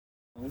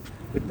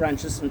with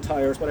branches and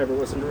tyres, whatever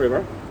was in the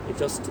river. It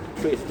just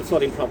created the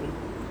flooding problem.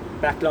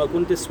 Backlog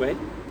went this way.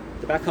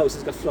 The back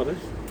houses got flooded.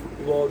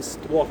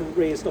 The water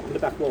raised up in the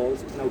back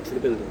walls and out through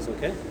the buildings.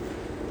 Okay,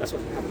 that's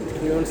what happened.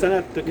 Can you understand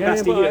that? The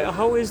capacity here.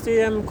 How is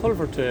the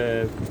culvert?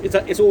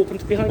 It's open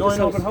behind this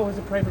house. But how is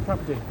it private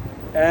property?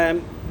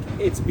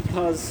 It's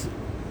because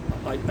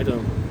I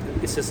don't know.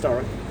 It's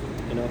historic,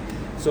 you know.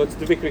 So it's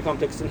the Vickery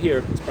complex in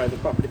here. It's private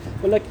property.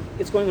 Well, like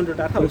it's going under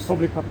that house. It's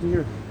public property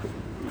here.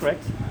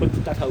 Correct, but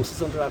that house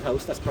is under that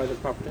house. That's private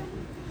property.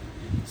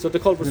 So the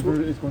culverts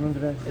is going under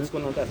that. It's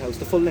going under that house.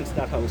 The full length of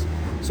that house.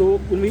 So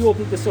when we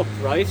opened this up,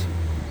 right,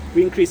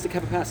 we increased the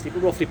capacity,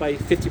 but roughly by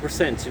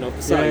 50%. You know,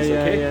 the size.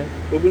 Okay.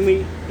 But when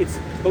it's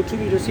about 2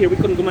 meters here, we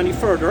couldn't go any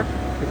further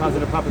because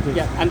of the property.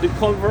 Yeah, and the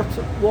culvert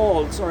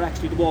walls are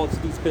actually the walls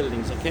of these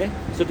buildings. Okay.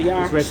 So the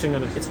arch. It's resting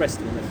on it. It's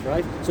resting on it,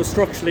 right? So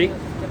structurally,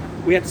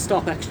 we had to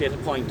stop actually at a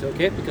point,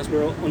 okay, because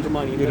we're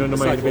undermining the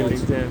side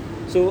buildings. Yeah.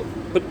 So,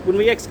 but when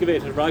we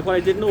excavated, right, what I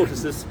did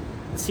notice is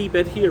the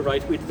seabed here,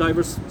 right, we had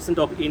divers sent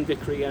up Ian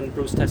Vickery and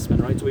Bruce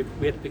Testman, right, so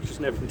we had pictures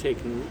and everything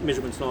taken,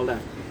 measurements and all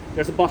that.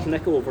 There's a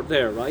bottleneck over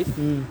there, right,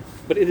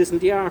 but it isn't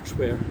the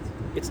archway.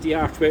 It's the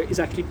archway is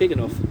actually big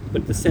enough,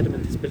 but the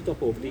sediment has built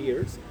up over the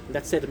years, and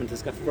that sediment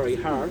has got very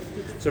hard.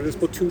 So there's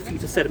about 2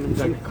 feet of sediment.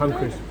 Like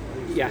concrete.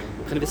 Yeah,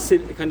 kind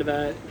of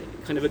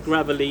a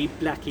gravelly,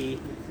 blacky,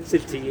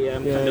 silty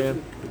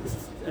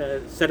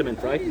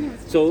sediment, right?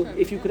 So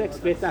if you could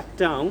excavate that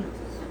down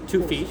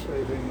 2 feet,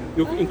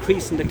 you're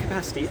increasing the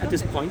capacity at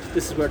this point.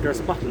 This is where there's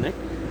a bottleneck,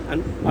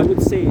 and I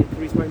would say the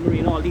reason why Marie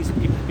and all these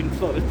people have been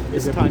flooded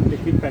this time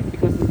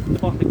because the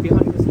bottleneck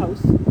behind this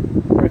house,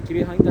 directly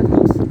behind that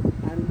house,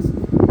 and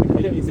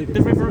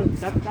the river.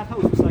 That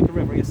house was like a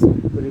river, yes.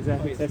 But is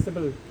that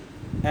accessible?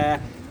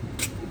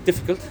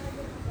 Difficult.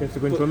 You have to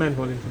go into a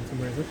manhole from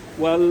somewhere, is it?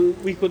 Well,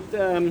 we could.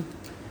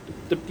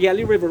 The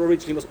Alley River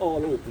originally was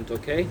all opened,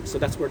 okay? So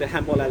that's where the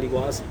Handball Alley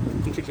was,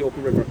 completely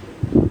open river.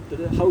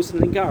 The house in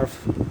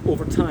Lingarf,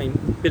 over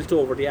time, built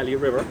over the Alley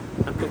River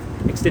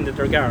and extended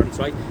their gardens,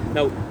 right?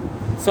 Now,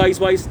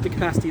 size-wise, the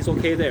capacity is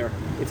okay there.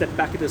 It's at the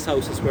back of this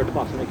house is where the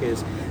bottleneck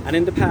is. And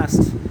in the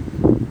past,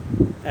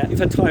 if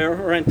a tyre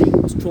or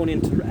anything was thrown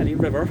into the Alley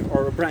River,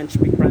 or a big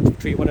branch of a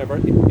tree, whatever,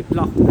 it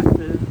blocked at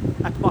the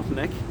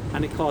bottleneck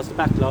and it caused a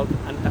backlog,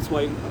 and that's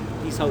why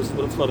these houses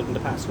would have flooded in the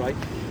past, right?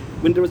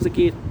 When there was a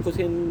gate put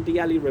in the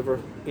Alley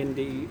River in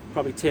the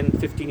probably 10,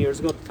 15 years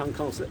ago, the town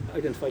council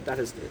identified that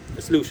as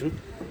a solution.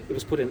 It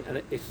was put in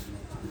and it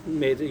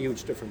made a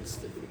huge difference.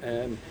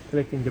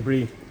 Collecting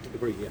debris.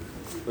 Debris, yeah.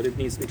 But it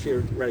needs to be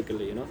cleared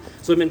regularly, you know.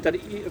 So it meant that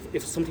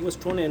if something was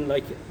thrown in,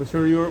 like... But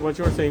sure, what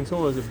you're saying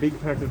so is a big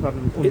part of the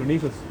problem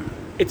underneath us.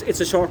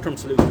 It's a short-term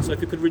solution. So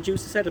if you could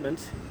reduce the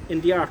sediment in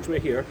the archway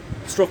here,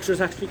 the structure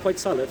is actually quite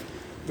solid,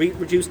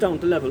 reduce down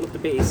the level of the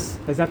base.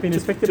 Has that been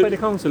inspected by the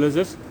council, is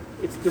it?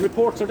 The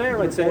reports are there,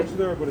 I'd say. The reports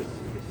are there, but it's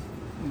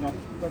not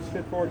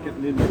straightforward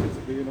getting in. It's a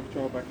big enough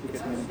job actually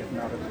getting in and getting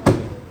out of it.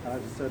 And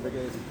as I said,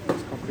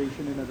 there's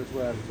completion in it as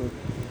well. So,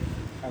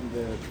 and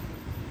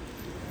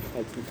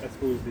I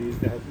suppose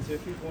the health and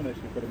safety is one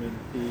issue, but I mean,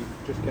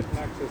 just getting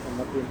access and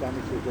not doing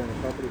damage to adjoining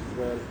properties as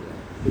well.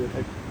 The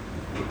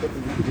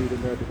equipment you need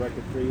in there to break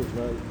it free as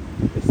well.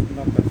 It's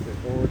not that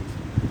straightforward.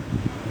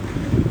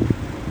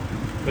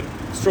 But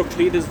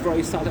structurally, it is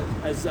very solid,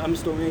 as I'm a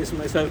stonemason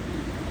myself.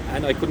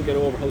 And I couldn't get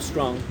over how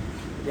strong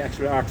the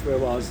actual archway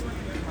was.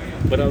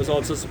 But I was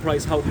also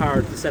surprised how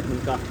hard the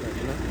sediment got there,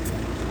 you know.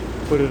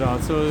 But it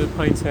also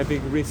points a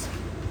big risk.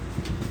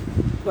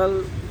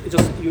 Well, it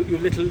just you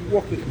little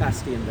working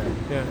capacity in there.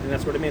 Yeah. And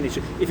that's where the main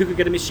issue. If you could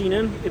get a machine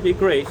in, it'd be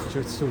great.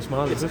 Sure, it's too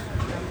small, is it?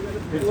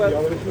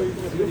 Well, the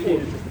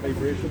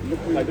vibration.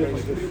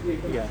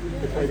 Yeah.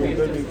 The type of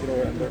buildings, you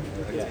know, and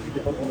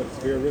they're putting them at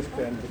severe risk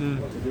then to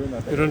doing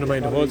that. You'd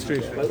undermine the whole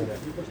street. Yeah.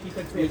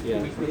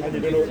 And you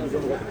don't know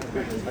what the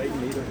condition is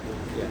hiding either.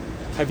 Yeah.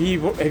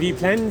 Have you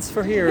plans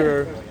for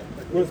here?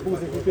 Well, I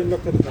suppose if you've been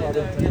looked at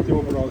the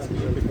overall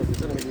scheme, because there's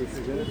so many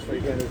issues in it, so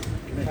again, it's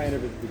kind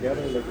of it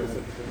together, like I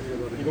said,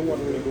 you don't want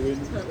to really go in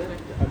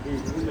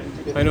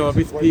and do... I know, a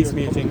bit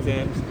piecemeal things,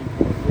 yeah.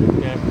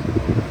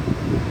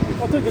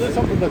 I think it is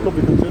something that could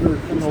be considered,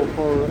 you know,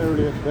 for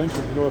early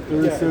intervention. You know, if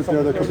there is silt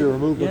there that could be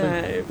removed,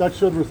 I think that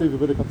should receive a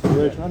bit of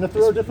consideration. And if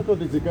there are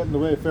difficulties that get in the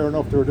way, fair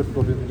enough, there are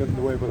difficulties that get in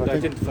the way, but I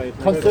think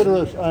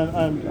consider it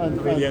and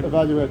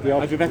evaluate the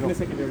options. I'll be back in a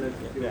second there.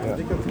 I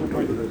think that's the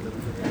point of the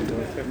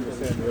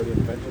 7% early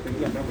intervention thing.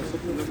 That was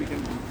something that we can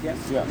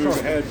move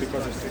ahead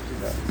because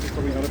it's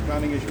probably not a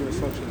planning issue as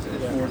such, it's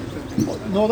more... No,